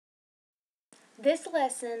This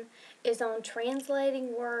lesson is on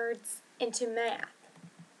translating words into math.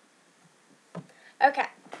 Okay,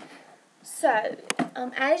 so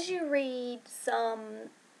as you read some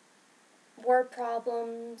word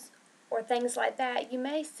problems or things like that, you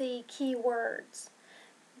may see keywords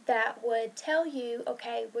that would tell you,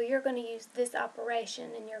 okay, well, you're going to use this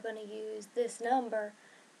operation and you're going to use this number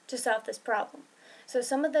to solve this problem. So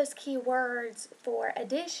some of those keywords for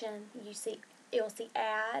addition, you'll see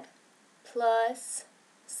add, plus,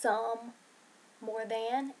 sum, more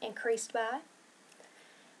than, increased by.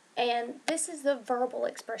 And this is the verbal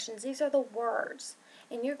expressions. These are the words.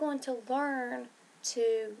 And you're going to learn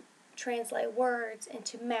to translate words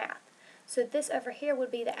into math. So this over here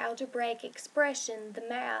would be the algebraic expression, the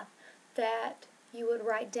math that you would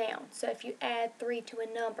write down. So if you add 3 to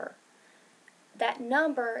a number, that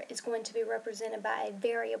number is going to be represented by a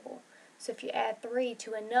variable. So if you add 3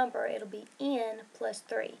 to a number, it'll be n plus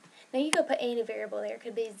 3. Now you could put any variable there. It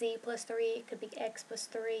could be z plus 3, it could be x plus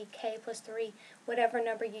 3, k plus 3, whatever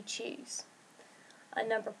number you choose. A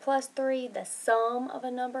number plus 3, the sum of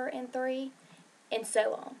a number and 3, and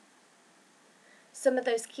so on. Some of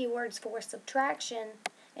those keywords for subtraction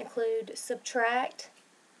include subtract,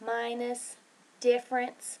 minus,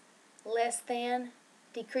 difference, less than,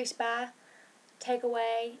 decrease by, take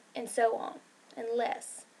away, and so on, and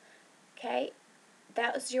less. Okay,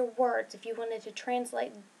 that was your words. If you wanted to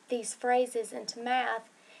translate these phrases into math,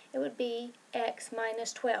 it would be x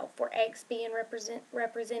minus 12, for x being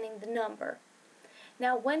representing the number.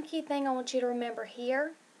 Now, one key thing I want you to remember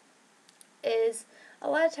here is a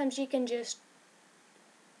lot of times you can just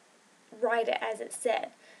write it as it said.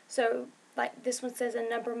 So, like this one says a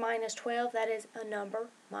number minus 12, that is a number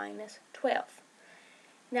minus 12.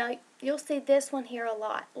 Now, you'll see this one here a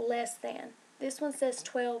lot, less than. This one says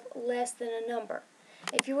 12 less than a number.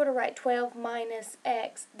 If you were to write 12 minus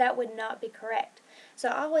x, that would not be correct. So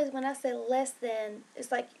always when I say less than,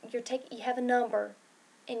 it's like you have a number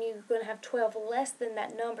and you're going to have 12 less than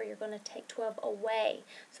that number. You're going to take 12 away.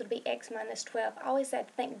 So it'll be x minus 12. I always have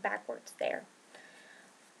to think backwards there.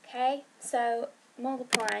 Okay, so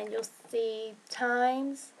multiplying, you'll see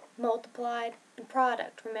times, multiplied, and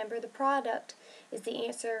product. Remember, the product is the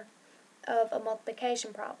answer of a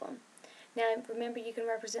multiplication problem. Now, remember, you can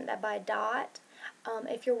represent that by a dot.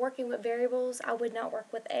 If you're working with variables, I would not work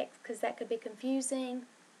with x because that could be confusing.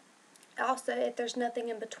 Also, if there's nothing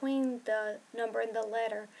in between the number and the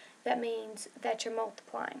letter, that means that you're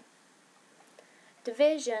multiplying.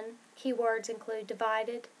 Division, keywords include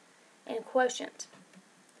divided and quotient.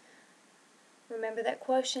 Remember that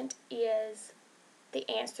quotient is the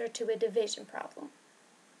answer to a division problem.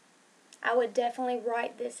 I would definitely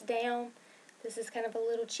write this down. This is kind of a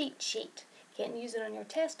little cheat sheet. Can't use it on your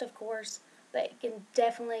test, of course, but it can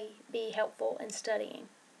definitely be helpful in studying.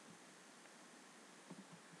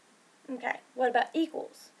 Okay, what about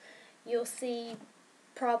equals? You'll see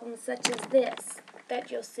problems such as this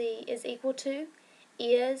that you'll see is equal to,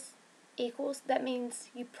 is, equals. That means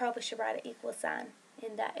you probably should write an equal sign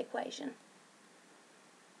in that equation.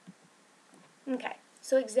 Okay,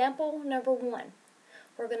 so example number 1.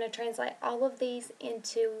 We're going to translate all of these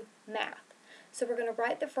into math. So we're going to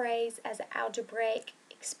write the phrase as an algebraic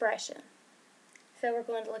expression. So we're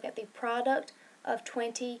going to look at the product of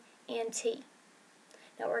 20 and t.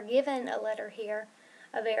 Now we're given a letter here,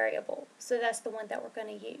 a variable, so that's the one that we're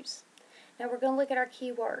going to use. Now we're going to look at our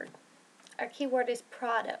keyword. Our keyword is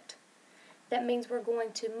product. That means we're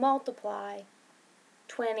going to multiply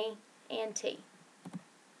 20 and t.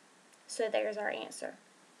 So there's our answer.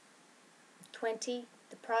 20,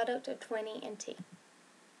 the product of 20 and t.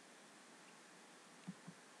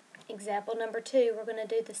 Example number 2, we're going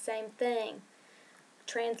to do the same thing.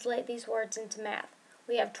 Translate these words into math.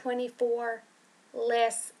 We have 24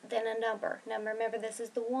 less than a number. Now remember, this is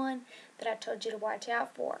the one that I told you to watch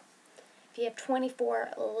out for. If you have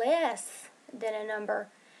 24 less than a number,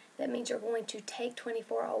 that means you're going to take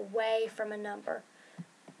 24 away from a number.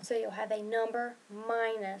 So you'll have a number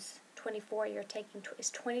minus 24. You're taking is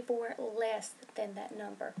 24 less than that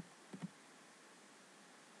number.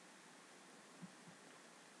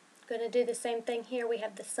 Going to do the same thing here. We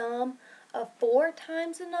have the sum of 4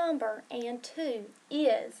 times a number and 2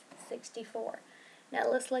 is 64. Now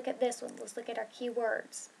let's look at this one. Let's look at our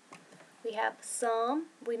keywords. We have sum.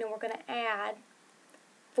 We know we're going to add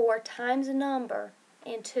 4 times a number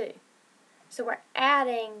and 2. So we're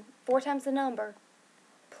adding 4 times the number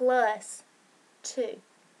plus 2.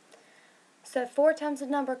 So 4 times a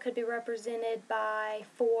number could be represented by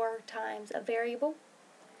 4 times a variable.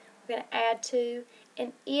 We're going to add 2,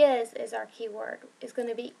 and is our keyword. It's going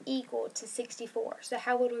to be equal to 64. So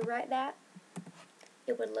how would we write that?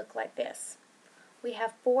 It would look like this. we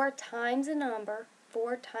have 4 times a number,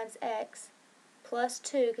 4 times x, plus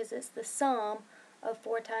 2, because it's the sum of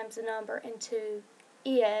 4 times the number and 2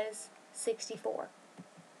 is 64.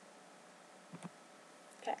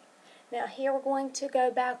 Okay, now here we're going to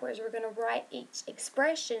go backwards. We're going to write each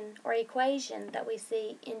expression or equation that we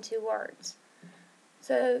see into words.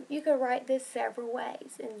 So you could write this several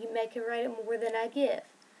ways, and you may can write it more than I give.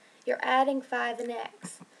 You're adding 5 and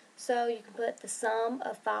x, so you can put the sum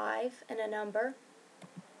of 5 and a number,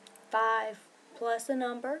 5 plus a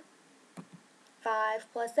number, 5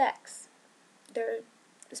 plus x. There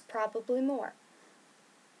is probably more.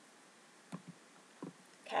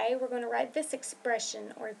 Okay, we're going to write this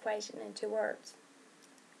expression or equation into words.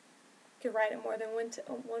 You can write it more than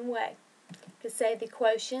one way. You could say the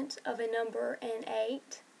quotient of a number in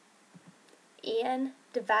 8, n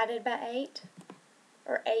divided by 8,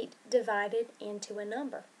 or 8 divided into a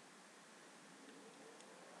number.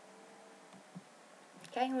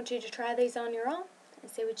 Okay, I want you to try these on your own and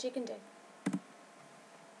see what you can do.